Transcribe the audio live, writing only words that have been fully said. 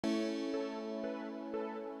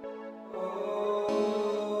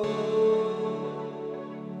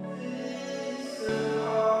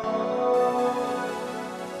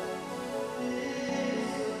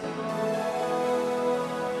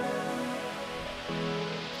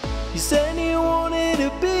You said you wanted to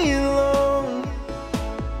be alone.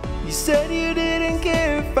 You said you didn't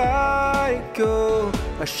care if I'd go.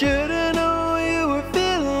 I should've known you were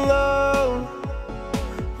feeling low.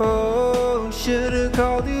 Oh, should've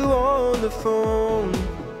called you on the phone.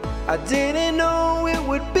 I didn't know it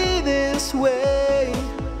would be this way.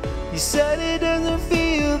 You said it doesn't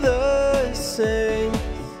feel the same,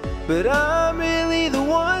 but I'm really the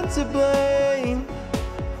one to blame.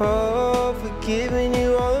 Oh, for giving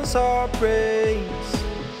you all those heartbreaks.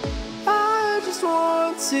 I just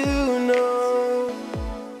want to know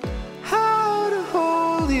how to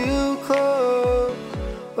hold you close.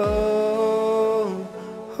 Oh,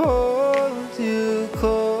 hold you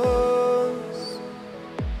close.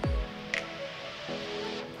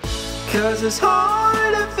 'Cause it's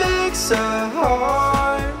hard to fix a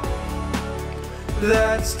heart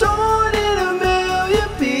that's torn in a million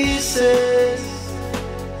pieces.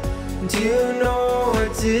 Do you know I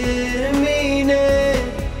didn't mean it?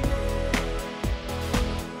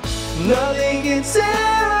 Nothing can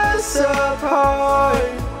tear us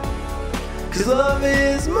apart, 'cause love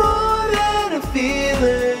is more than a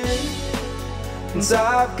feeling. And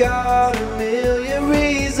I've got a million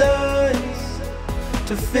reasons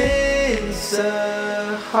to fix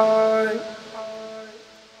a heart.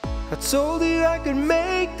 I told you I could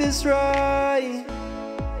make this right,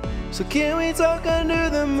 so can we talk under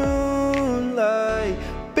the moonlight?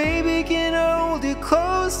 Baby, can I hold you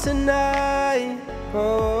close tonight?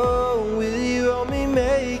 Oh, will you help me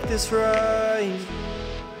make this right?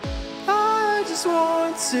 I just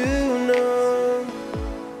want to know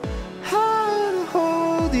how to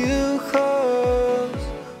hold you close.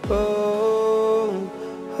 Oh,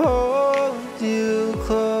 hold you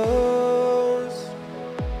close.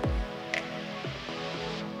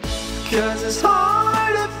 'Cause it's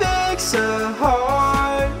hard to fix a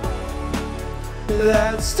heart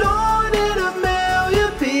that's torn in a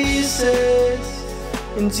million pieces.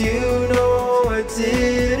 And you know I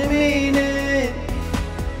didn't mean it.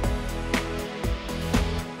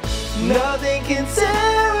 Nothing can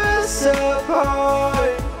tear us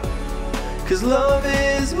apart, 'cause love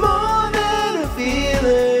is more than a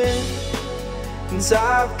feeling. And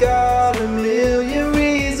I've got a million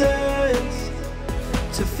reasons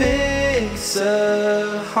to fix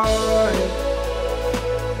a heart.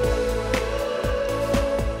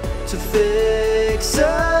 To fix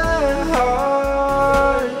a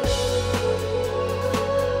heart.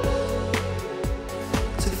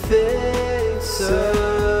 To fix a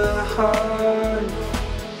heart.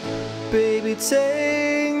 Baby,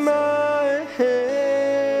 take my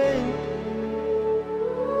hand.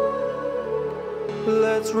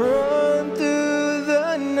 Let's run through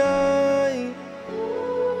the night.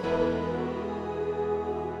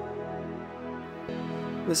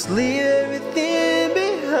 Let's leave everything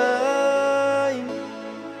behind.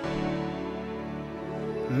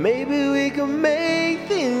 Maybe we can make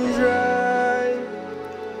things right.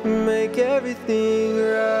 Make everything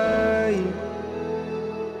right.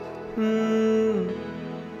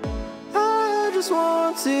 I just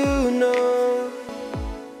want to know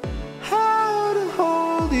how to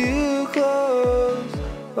hold you close.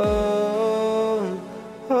 Oh,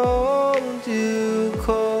 hold you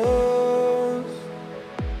close.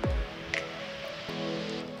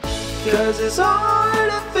 'Cause it's hard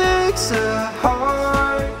to fix a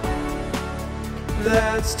heart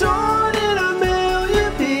that's torn in a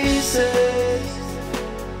million pieces.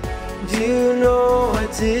 Do you know I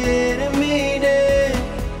didn't mean it?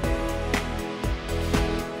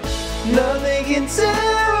 Nothing can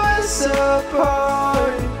tear us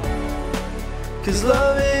apart, 'cause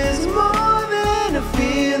love is more than a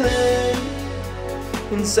feeling.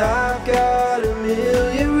 And I've got a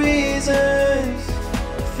million reasons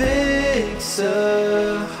to fix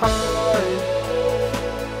a heart.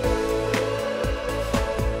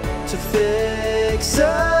 To fix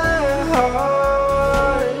a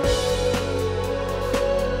heart.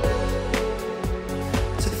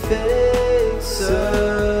 To fix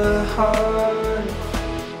a heart.